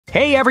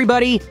Hey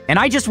everybody, and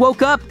I just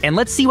woke up, and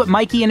let's see what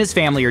Mikey and his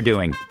family are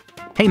doing.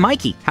 Hey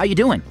Mikey, how you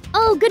doing?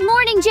 Oh, good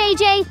morning,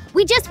 JJ.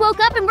 We just woke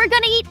up and we're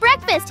gonna eat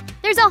breakfast.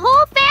 There's a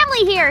whole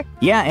family here.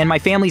 Yeah, and my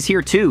family's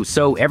here too,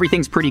 so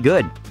everything's pretty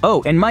good.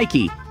 Oh, and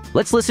Mikey,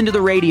 let's listen to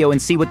the radio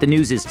and see what the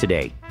news is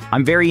today.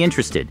 I'm very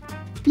interested.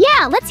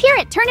 Yeah, let's hear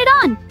it. Turn it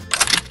on.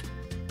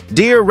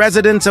 Dear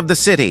residents of the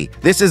city,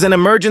 this is an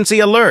emergency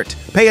alert.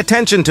 Pay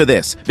attention to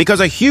this, because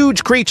a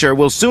huge creature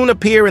will soon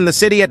appear in the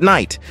city at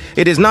night.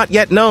 It is not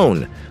yet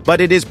known,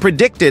 but it is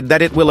predicted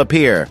that it will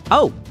appear.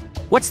 Oh,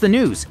 what's the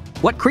news?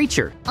 What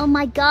creature? Oh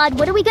my God,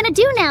 what are we gonna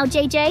do now,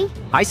 JJ?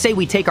 I say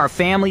we take our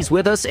families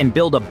with us and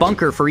build a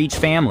bunker for each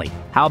family.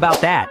 How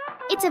about that?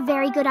 It's a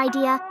very good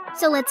idea,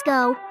 so let's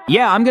go.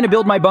 Yeah, I'm gonna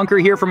build my bunker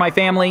here for my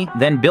family,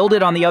 then build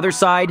it on the other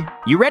side.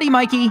 You ready,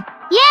 Mikey?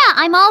 Yeah,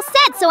 I'm all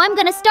set, so I'm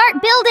gonna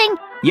start building.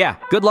 Yeah,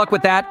 good luck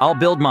with that. I'll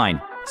build mine.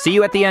 See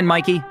you at the end,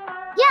 Mikey.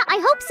 Yeah, I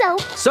hope so.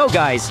 So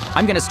guys,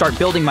 I'm gonna start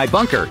building my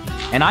bunker,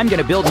 and I'm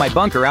gonna build my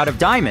bunker out of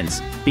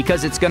diamonds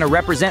because it's gonna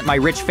represent my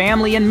rich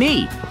family and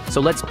me.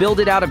 So let's build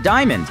it out of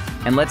diamond,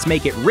 and let's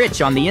make it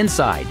rich on the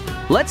inside.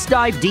 Let's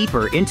dive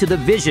deeper into the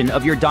vision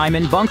of your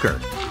diamond bunker.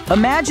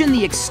 Imagine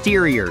the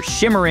exterior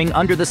shimmering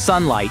under the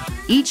sunlight,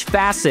 each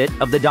facet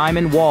of the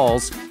diamond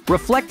walls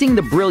reflecting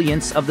the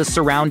brilliance of the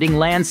surrounding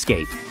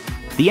landscape.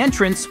 The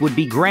entrance would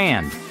be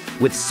grand,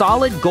 with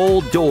solid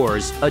gold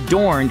doors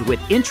adorned with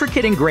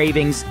intricate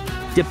engravings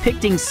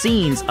depicting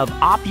scenes of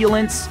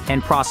opulence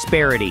and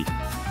prosperity.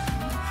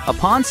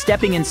 Upon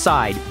stepping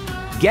inside,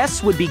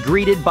 guests would be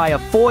greeted by a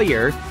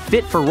foyer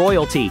fit for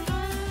royalty,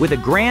 with a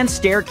grand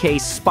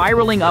staircase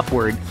spiraling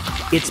upward,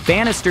 its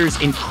banisters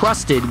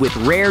encrusted with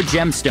rare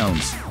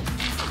gemstones.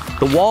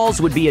 The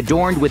walls would be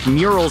adorned with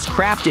murals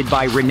crafted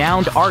by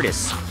renowned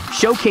artists,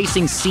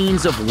 showcasing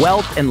scenes of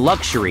wealth and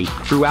luxury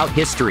throughout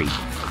history.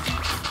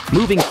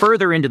 Moving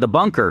further into the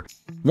bunker,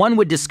 one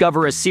would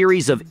discover a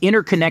series of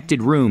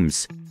interconnected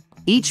rooms,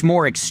 each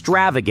more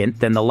extravagant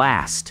than the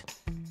last.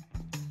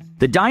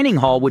 The dining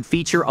hall would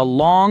feature a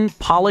long,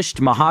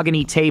 polished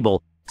mahogany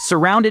table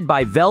surrounded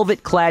by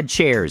velvet-clad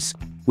chairs,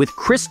 with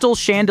crystal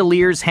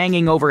chandeliers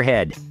hanging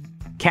overhead,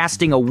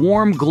 casting a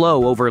warm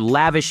glow over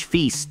lavish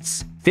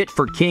feasts fit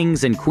for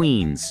kings and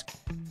queens.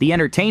 The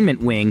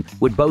entertainment wing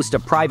would boast a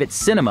private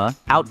cinema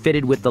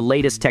outfitted with the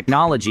latest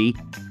technology,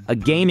 a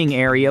gaming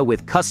area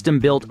with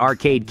custom-built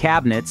arcade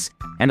cabinets,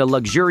 and a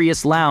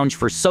luxurious lounge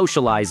for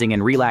socializing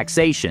and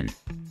relaxation.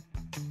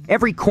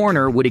 Every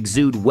corner would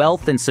exude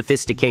wealth and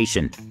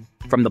sophistication,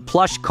 from the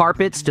plush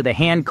carpets to the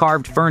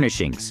hand-carved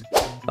furnishings.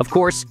 Of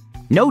course,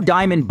 no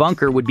diamond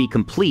bunker would be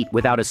complete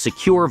without a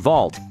secure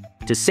vault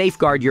to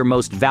safeguard your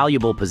most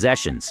valuable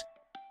possessions.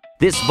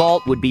 This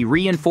vault would be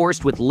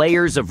reinforced with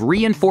layers of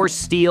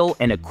reinforced steel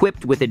and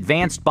equipped with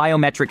advanced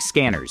biometric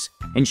scanners,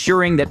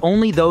 ensuring that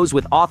only those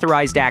with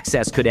authorized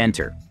access could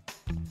enter.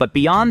 But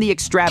beyond the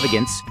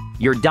extravagance,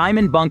 your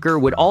diamond bunker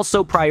would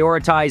also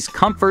prioritize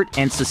comfort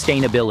and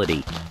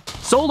sustainability.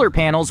 Solar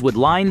panels would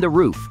line the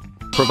roof,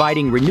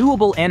 providing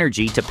renewable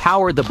energy to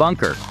power the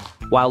bunker,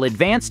 while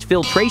advanced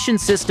filtration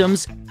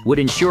systems would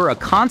ensure a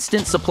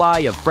constant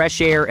supply of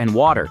fresh air and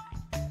water.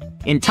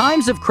 In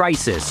times of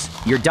crisis,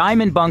 your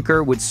diamond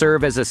bunker would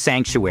serve as a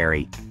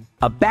sanctuary,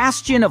 a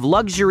bastion of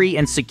luxury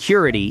and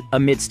security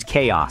amidst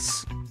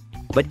chaos.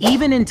 But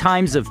even in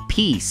times of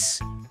peace,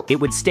 it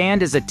would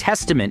stand as a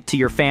testament to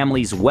your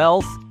family's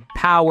wealth,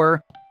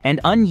 power, and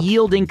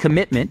unyielding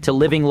commitment to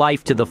living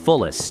life to the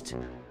fullest.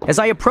 As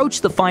I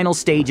approach the final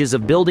stages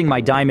of building my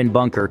diamond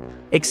bunker,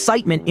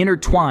 excitement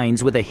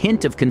intertwines with a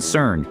hint of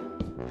concern.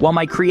 While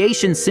my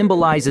creation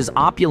symbolizes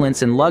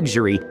opulence and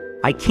luxury,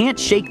 I can't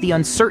shake the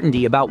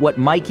uncertainty about what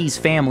Mikey's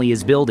family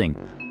is building.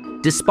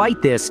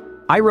 Despite this,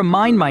 I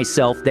remind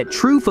myself that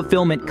true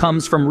fulfillment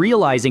comes from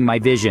realizing my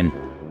vision,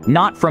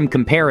 not from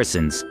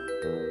comparisons.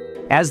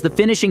 As the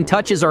finishing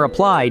touches are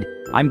applied,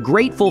 I'm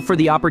grateful for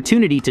the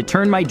opportunity to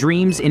turn my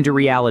dreams into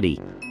reality,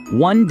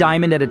 one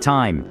diamond at a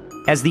time.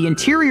 As the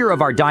interior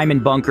of our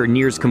diamond bunker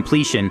nears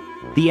completion,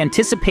 the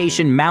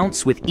anticipation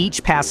mounts with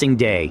each passing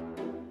day.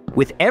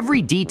 With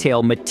every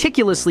detail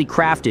meticulously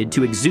crafted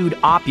to exude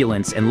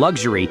opulence and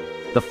luxury,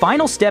 the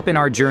final step in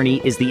our journey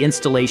is the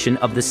installation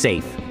of the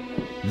safe.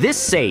 This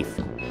safe,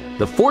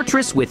 the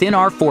fortress within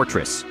our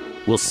fortress,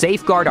 will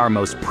safeguard our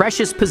most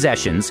precious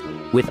possessions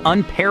with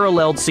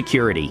unparalleled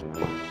security.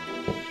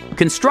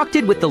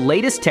 Constructed with the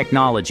latest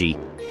technology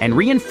and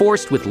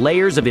reinforced with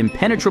layers of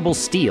impenetrable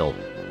steel,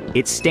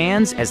 it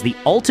stands as the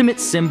ultimate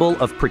symbol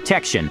of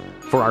protection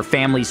for our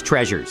family's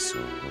treasures.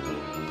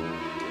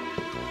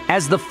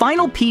 As the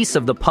final piece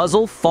of the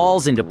puzzle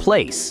falls into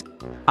place,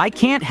 I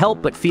can't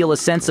help but feel a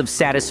sense of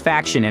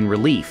satisfaction and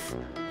relief.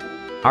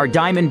 Our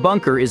diamond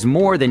bunker is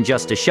more than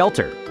just a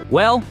shelter.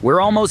 Well, we're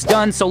almost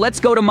done, so let's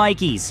go to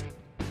Mikey's.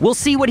 We'll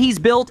see what he's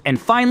built and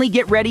finally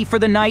get ready for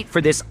the night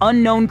for this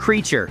unknown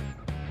creature.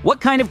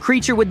 What kind of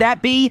creature would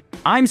that be?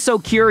 I'm so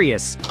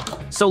curious.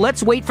 So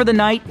let's wait for the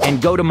night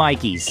and go to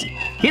Mikey's.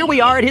 Here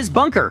we are at his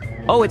bunker.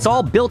 Oh, it's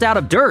all built out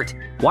of dirt.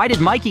 Why did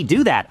Mikey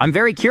do that? I'm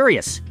very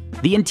curious.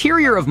 The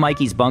interior of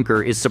Mikey's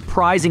bunker is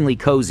surprisingly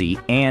cozy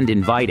and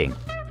inviting.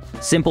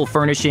 Simple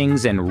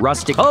furnishings and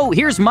rustic— Oh,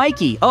 here's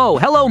Mikey! Oh,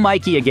 hello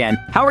Mikey again.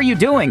 How are you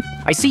doing?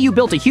 I see you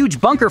built a huge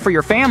bunker for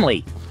your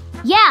family.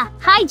 Yeah,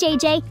 hi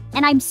JJ,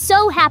 and I'm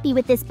so happy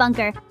with this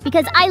bunker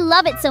because I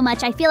love it so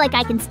much I feel like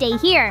I can stay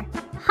here.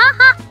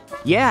 Haha!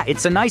 Yeah,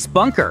 it's a nice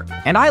bunker,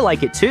 and I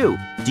like it too.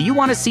 Do you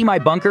want to see my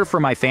bunker for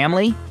my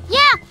family? Yeah,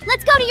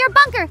 let's go to your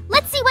bunker.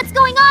 Let's see what's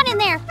going on in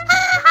there.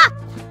 Ha ha!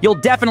 You'll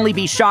definitely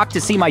be shocked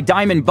to see my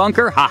diamond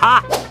bunker,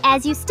 haha!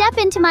 As you step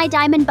into my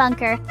diamond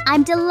bunker,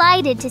 I'm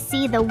delighted to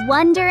see the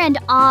wonder and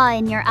awe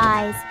in your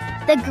eyes.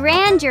 The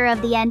grandeur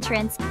of the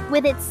entrance,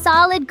 with its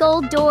solid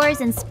gold doors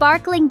and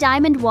sparkling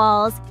diamond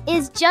walls,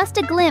 is just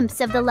a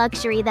glimpse of the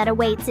luxury that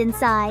awaits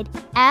inside.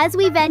 As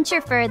we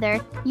venture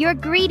further, you're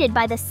greeted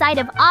by the sight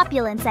of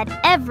opulence at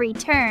every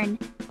turn.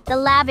 The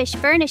lavish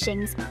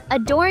furnishings,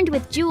 adorned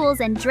with jewels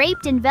and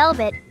draped in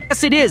velvet.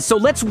 Yes, it is, so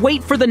let's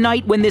wait for the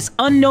night when this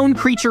unknown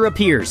creature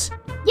appears.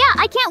 Yeah,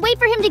 I can't wait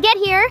for him to get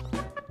here.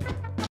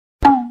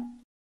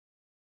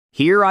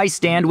 Here I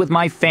stand with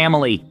my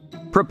family,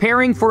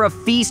 preparing for a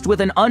feast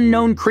with an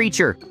unknown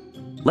creature.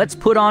 Let's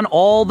put on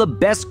all the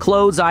best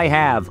clothes I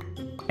have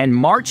and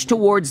march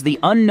towards the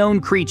unknown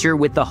creature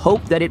with the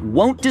hope that it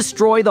won't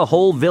destroy the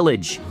whole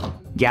village.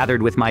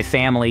 Gathered with my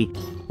family,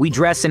 we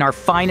dress in our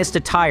finest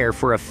attire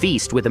for a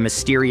feast with a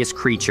mysterious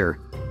creature.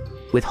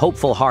 With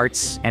hopeful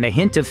hearts and a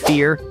hint of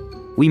fear,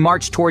 we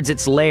march towards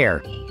its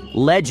lair,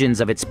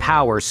 legends of its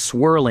power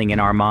swirling in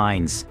our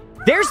minds.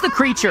 There's the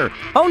creature!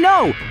 Oh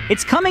no!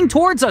 It's coming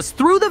towards us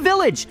through the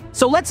village!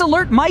 So let's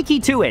alert Mikey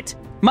to it!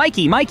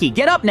 Mikey,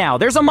 get up now!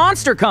 There's a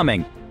monster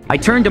coming! I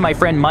turn to my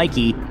friend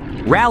Mikey,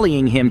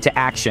 rallying him to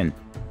action.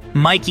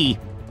 Mikey,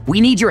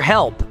 we need your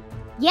help!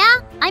 Yeah,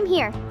 I'm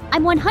here.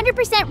 I'm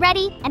 100%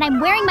 ready, and I'm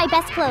wearing my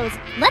best clothes.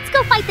 Let's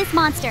go fight this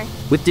monster.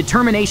 With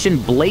determination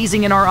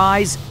blazing in our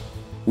eyes,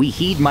 we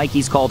heed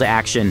Mikey's call to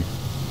action.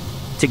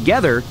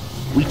 Together,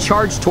 we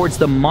charge towards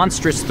the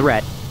monstrous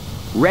threat,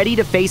 ready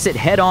to face it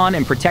head-on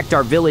and protect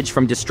our village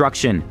from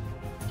destruction.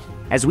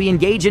 As we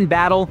engage in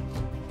battle,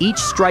 each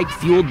strike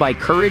fueled by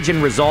courage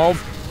and resolve,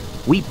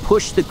 we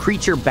push the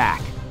creature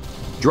back,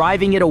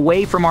 driving it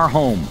away from our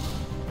home.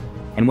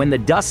 And when the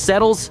dust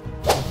settles,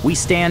 we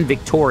stand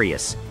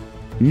victorious,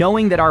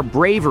 knowing that our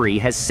bravery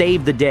has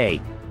saved the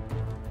day.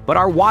 But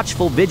our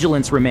watchful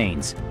vigilance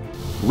remains,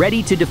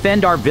 ready to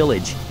defend our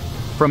village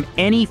from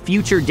any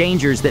future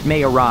dangers that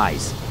may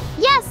arise.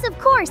 Yes, of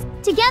course.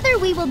 Together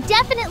we will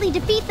definitely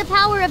defeat the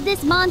power of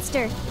this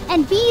monster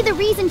and be the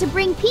reason to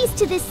bring peace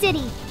to this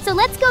city. So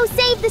let's go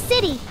save the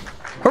city.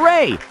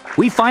 Hooray!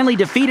 We finally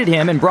defeated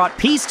him and brought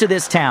peace to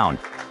this town.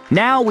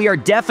 Now we are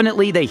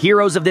definitely the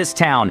heroes of this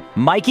town.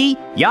 Mikey,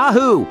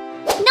 Yahoo!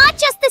 Not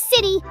just the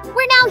city.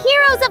 We're now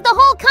heroes of the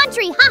whole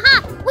country.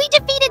 Haha! We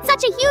defeated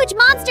such a huge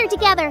monster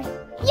together.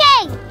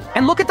 Yay!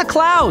 And look at the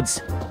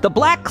clouds. The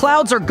black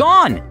clouds are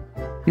gone.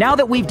 Now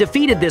that we've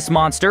defeated this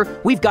monster,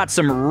 we've got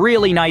some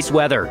really nice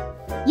weather.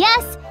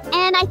 Yes,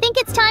 and I think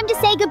it's time to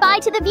say goodbye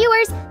to the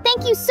viewers.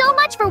 Thank you so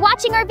much for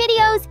watching our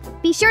videos.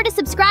 Be sure to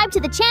subscribe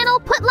to the channel,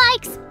 put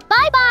likes.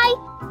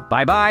 Bye-bye.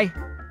 Bye-bye.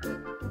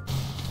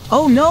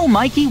 Oh no,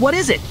 Mikey, what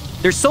is it?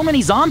 There's so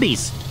many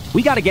zombies.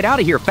 We gotta get out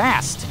of here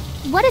fast.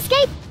 What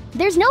escape?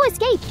 There's no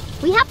escape.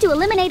 We have to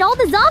eliminate all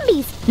the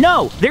zombies.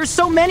 No, there's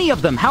so many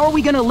of them. How are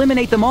we gonna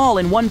eliminate them all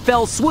in one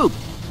fell swoop?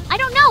 I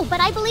don't know, but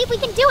I believe we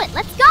can do it.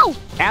 Let's go.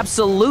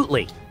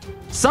 Absolutely.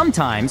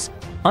 Sometimes,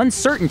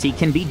 uncertainty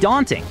can be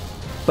daunting,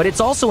 but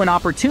it's also an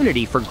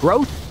opportunity for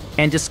growth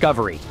and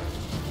discovery.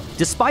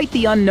 Despite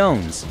the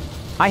unknowns,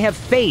 I have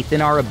faith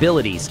in our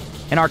abilities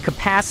and our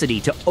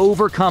capacity to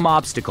overcome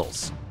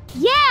obstacles.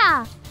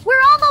 Yeah,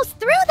 we're almost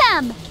through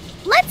them.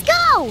 Let's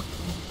go.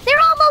 They're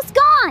almost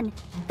gone.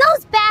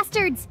 Those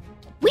bastards.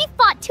 We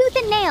fought tooth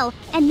and nail,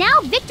 and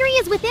now victory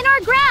is within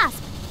our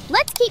grasp.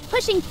 Let's keep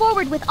pushing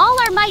forward with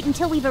all our might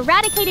until we've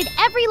eradicated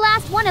every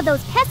last one of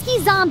those pesky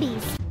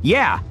zombies.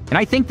 Yeah, and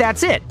I think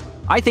that's it.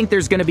 I think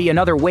there's gonna be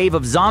another wave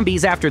of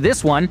zombies after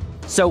this one,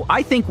 so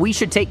I think we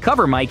should take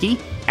cover, Mikey.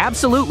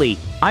 Absolutely,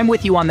 I'm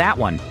with you on that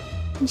one.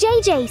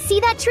 JJ, see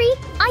that tree?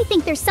 I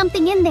think there's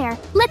something in there.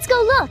 Let's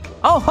go look.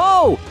 Oh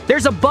ho!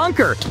 There's a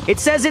bunker! It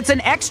says it's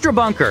an extra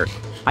bunker.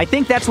 I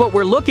think that's what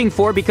we're looking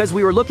for because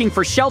we were looking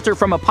for shelter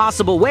from a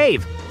possible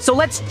wave. So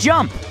let's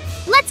jump!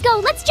 Let's go,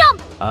 let's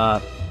jump!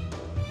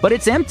 But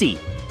it's empty.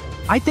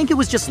 I think it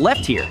was just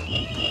left here,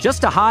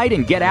 just to hide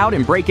and get out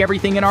and break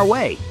everything in our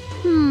way.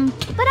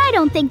 But I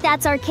don't think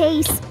that's our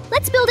case.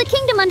 Let's build a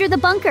kingdom under the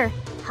bunker.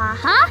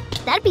 Haha,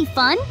 that'd be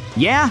fun.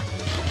 Yeah,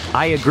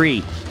 I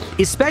agree.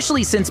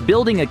 Especially since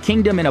building a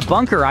kingdom in a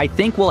bunker I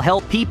think will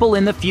help people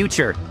in the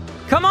future.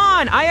 Come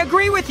on, I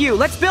agree with you.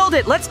 Let's build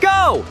it, let's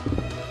go!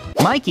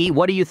 Mikey,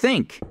 what do you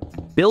think?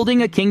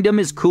 Building a kingdom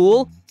is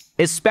cool,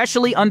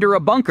 especially under a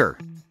bunker.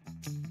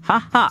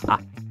 Ha.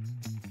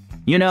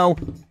 You know,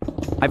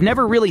 I've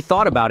never really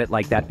thought about it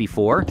like that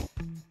before,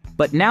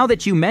 but now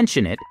that you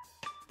mention it,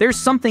 there's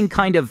something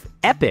kind of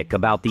epic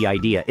about the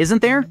idea,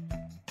 isn't there?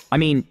 I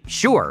mean,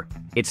 sure,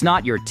 it's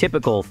not your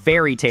typical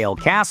fairy tale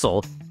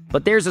castle,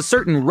 but there's a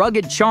certain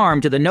rugged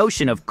charm to the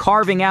notion of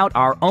carving out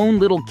our own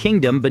little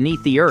kingdom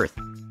beneath the earth.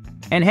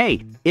 And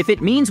hey, if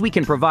it means we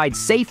can provide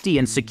safety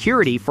and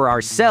security for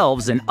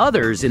ourselves and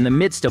others in the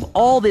midst of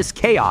all this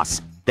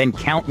chaos, then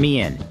count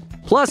me in.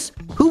 Plus,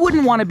 who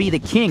wouldn't want to be the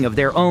king of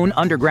their own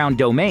underground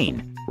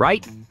domain,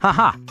 right?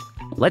 Haha.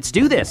 Let's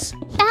do this.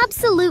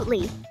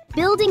 Absolutely.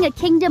 Building a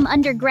kingdom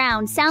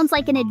underground sounds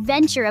like an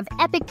adventure of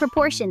epic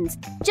proportions.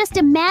 Just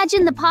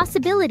imagine the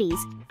possibilities.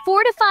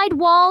 Fortified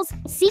walls,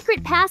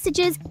 secret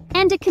passages,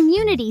 and a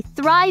community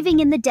thriving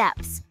in the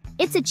depths.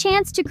 It's a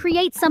chance to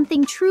create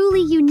something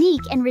truly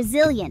unique and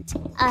resilient,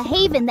 a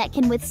haven that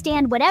can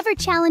withstand whatever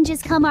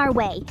challenges come our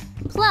way.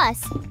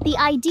 Plus, the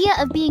idea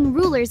of being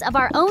rulers of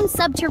our own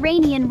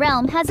subterranean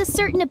realm has a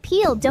certain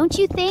appeal, don't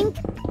you think?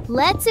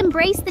 Let's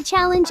embrace the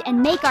challenge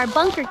and make our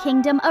bunker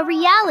kingdom a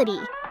reality.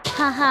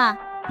 Haha.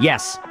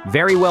 Yes,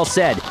 very well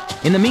said.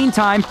 In the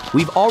meantime,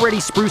 we've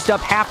already spruced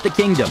up half the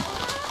kingdom.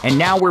 And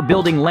now we're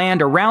building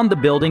land around the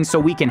building so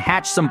we can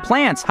hatch some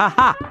plants,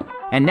 haha.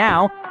 And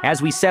now,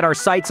 as we set our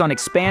sights on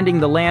expanding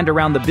the land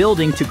around the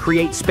building to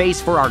create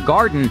space for our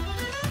garden,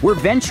 we're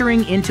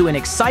venturing into an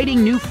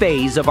exciting new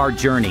phase of our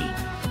journey.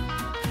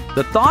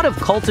 The thought of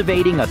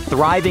cultivating a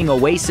thriving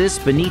oasis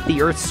beneath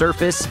the Earth's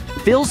surface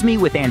fills me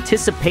with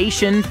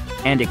anticipation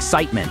and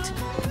excitement.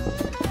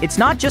 It's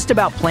not just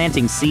about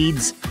planting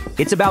seeds,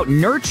 it's about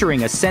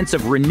nurturing a sense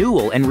of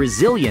renewal and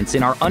resilience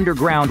in our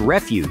underground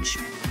refuge.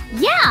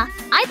 Yeah,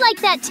 I'd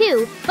like that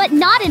too, but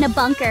not in a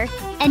bunker.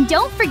 And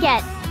don't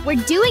forget, we're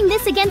doing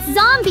this against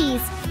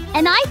zombies.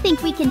 And I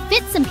think we can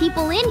fit some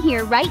people in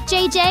here, right,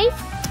 JJ?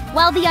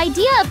 While the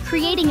idea of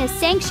creating a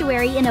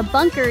sanctuary in a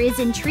bunker is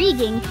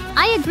intriguing,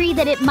 I agree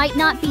that it might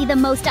not be the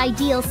most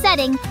ideal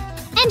setting.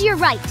 And you're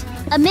right,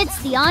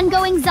 amidst the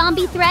ongoing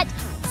zombie threat,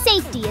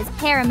 safety is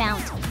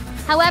paramount.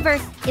 However,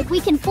 if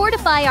we can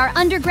fortify our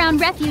underground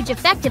refuge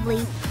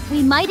effectively,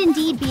 we might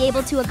indeed be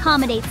able to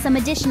accommodate some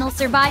additional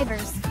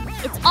survivors.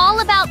 It's all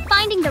about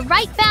finding the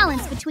right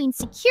balance between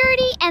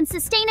security and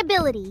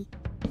sustainability.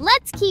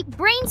 Let's keep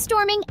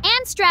brainstorming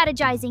and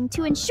strategizing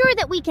to ensure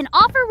that we can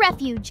offer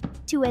refuge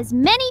to as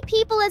many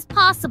people as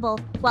possible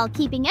while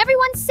keeping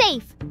everyone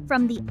safe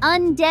from the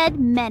undead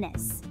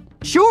menace.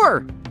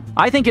 Sure!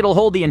 I think it'll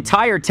hold the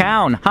entire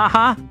town,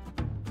 haha.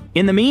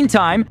 In the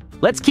meantime,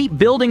 let's keep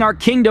building our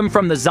kingdom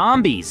from the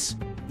zombies.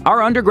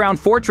 Our underground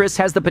fortress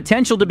has the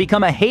potential to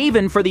become a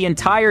haven for the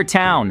entire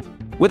town.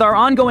 With our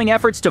ongoing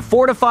efforts to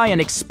fortify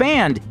and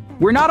expand,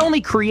 we're not only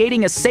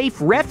creating a safe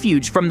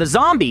refuge from the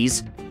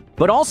zombies,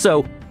 but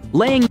also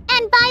laying—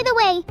 And by the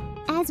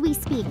way, as we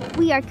speak,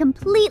 we are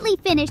completely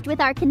finished with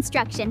our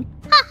construction.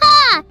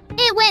 Ha-ha!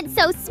 It went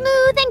so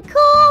smooth and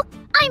cool!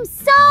 I'm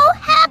so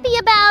happy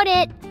about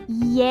it!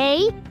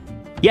 Yay!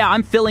 Yeah,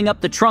 I'm filling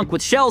up the trunk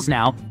with shells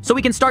now, so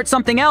we can start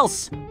something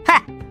else.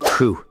 Ha!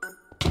 Phew.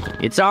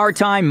 It's our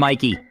time,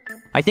 Mikey.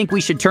 I think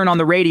we should turn on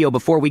the radio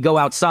before we go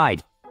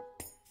outside.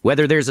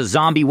 Whether there's a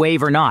zombie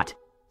wave or not.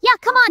 Yeah,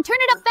 come on, turn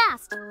it up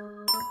fast!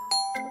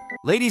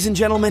 Ladies and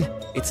gentlemen,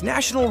 it's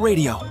national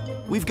radio.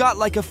 We've got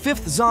like a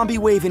 5th zombie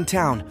wave in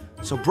town,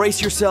 so brace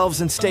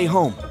yourselves and stay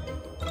home.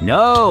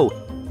 No!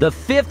 The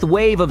 5th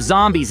wave of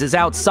zombies is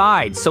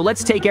outside, so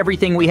let's take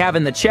everything we have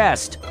in the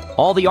chest,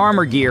 all the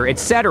armor gear,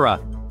 etc.,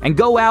 and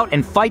go out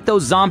and fight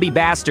those zombie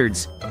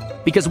bastards.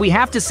 Because we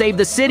have to save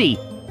the city.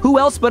 Who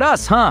else but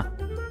us, huh?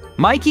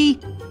 Mikey?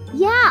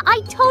 Yeah,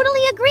 I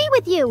totally agree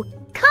with you.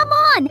 Come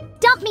on,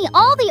 dump me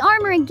all the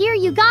armor and gear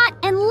you got,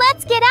 and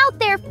let's get out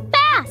there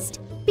fast!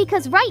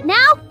 Because right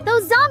now,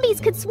 those zombies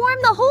could swarm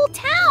the whole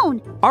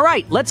town! All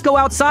right, let's go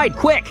outside,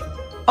 quick!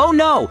 Oh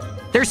no,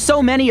 there's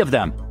so many of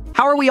them.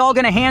 How are we all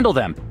gonna handle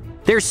them?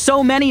 There's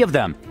so many of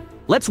them.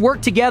 Let's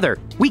work together.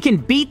 We can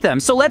beat them,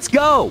 so let's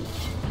go!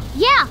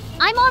 Yeah,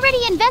 I'm already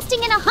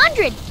investing in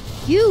 100!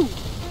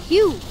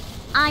 Phew.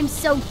 I'm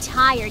so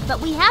tired, but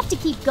we have to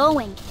keep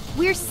going.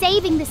 We're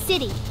saving the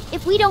city.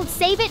 If we don't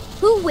save it,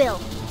 who will?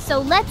 So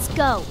let's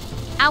go.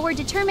 Our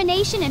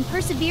determination and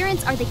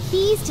perseverance are the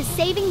keys to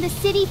saving the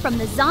city from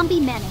the zombie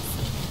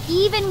menace.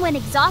 Even when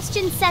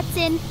exhaustion sets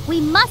in, we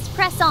must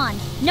press on,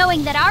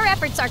 knowing that our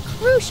efforts are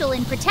crucial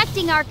in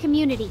protecting our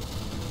community.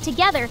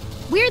 Together,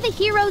 we're the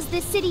heroes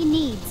this city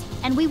needs,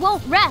 and we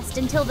won't rest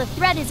until the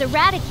threat is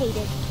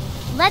eradicated.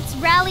 Let's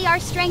rally our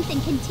strength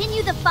and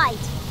continue the fight,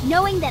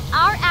 knowing that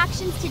our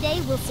actions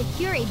today will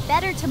secure a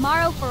better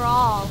tomorrow for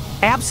all.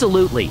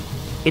 Absolutely.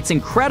 It's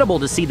incredible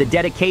to see the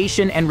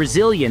dedication and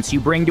resilience you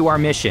bring to our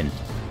mission.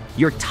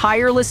 Your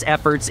tireless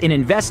efforts in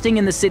investing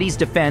in the city's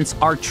defense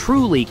are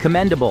truly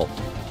commendable.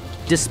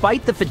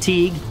 Despite the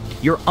fatigue,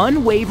 your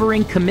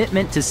unwavering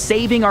commitment to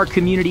saving our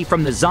community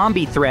from the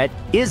zombie threat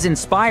is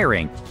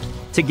inspiring.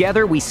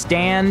 Together, we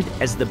stand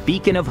as the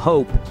beacon of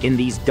hope in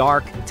these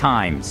dark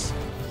times.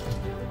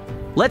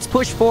 Let's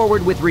push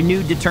forward with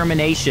renewed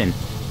determination,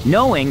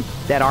 knowing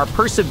that our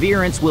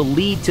perseverance will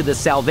lead to the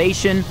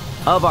salvation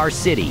of our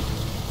city.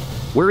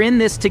 We're in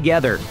this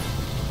together,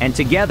 and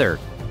together,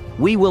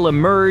 we will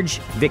emerge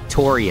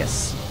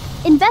victorious.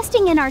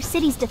 Investing in our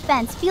city's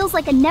defense feels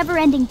like a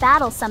never-ending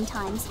battle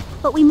sometimes,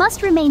 but we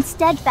must remain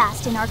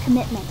steadfast in our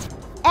commitment.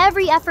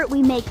 Every effort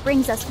we make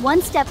brings us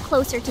one step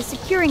closer to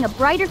securing a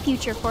brighter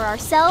future for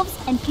ourselves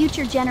and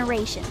future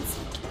generations.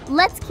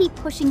 Let's keep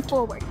pushing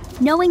forward,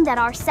 knowing that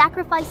our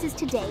sacrifices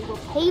today will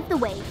pave the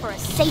way for a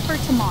safer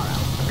tomorrow.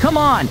 Come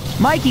on,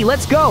 Mikey,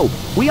 let's go.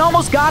 We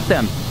almost got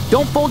them.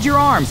 Don't fold your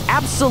arms.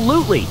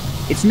 Absolutely.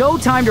 It's no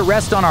time to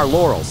rest on our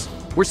laurels.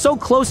 We're so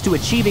close to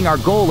achieving our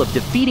goal of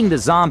defeating the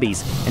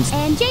zombies.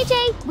 And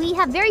JJ, we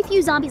have very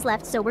few zombies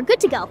left, so we're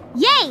good to go.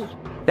 Yay!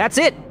 That's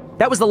it.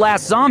 That was the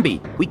last zombie.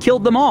 We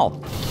killed them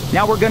all.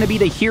 Now we're gonna be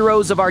the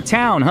heroes of our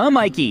town, huh,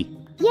 Mikey?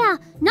 Yeah,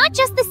 not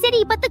just the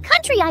city, but the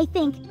country, I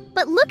think.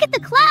 But look at the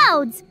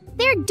clouds.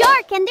 They're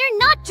dark and they're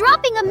not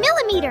dropping a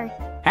millimeter.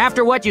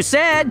 After what you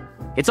said,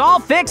 it's all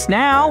fixed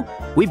now.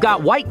 We've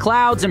got white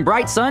clouds and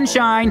bright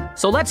sunshine,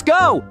 so let's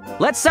go.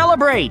 Let's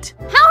celebrate.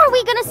 How are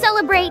we gonna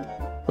celebrate?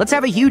 Let's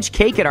have a huge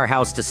cake at our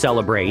house to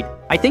celebrate.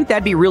 I think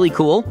that'd be really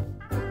cool.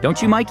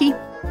 Don't you, Mikey?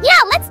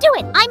 Yeah, let's do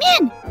it. I'm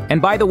in.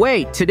 And by the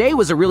way, today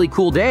was a really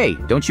cool day.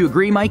 Don't you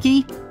agree,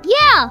 Mikey?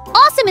 Yeah,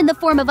 awesome in the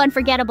form of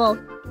unforgettable.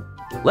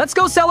 Let's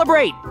go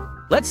celebrate.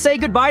 Let's say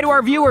goodbye to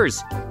our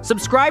viewers.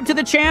 Subscribe to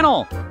the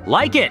channel.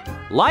 Like it.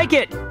 Like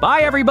it.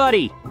 Bye,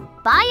 everybody.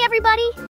 Bye, everybody.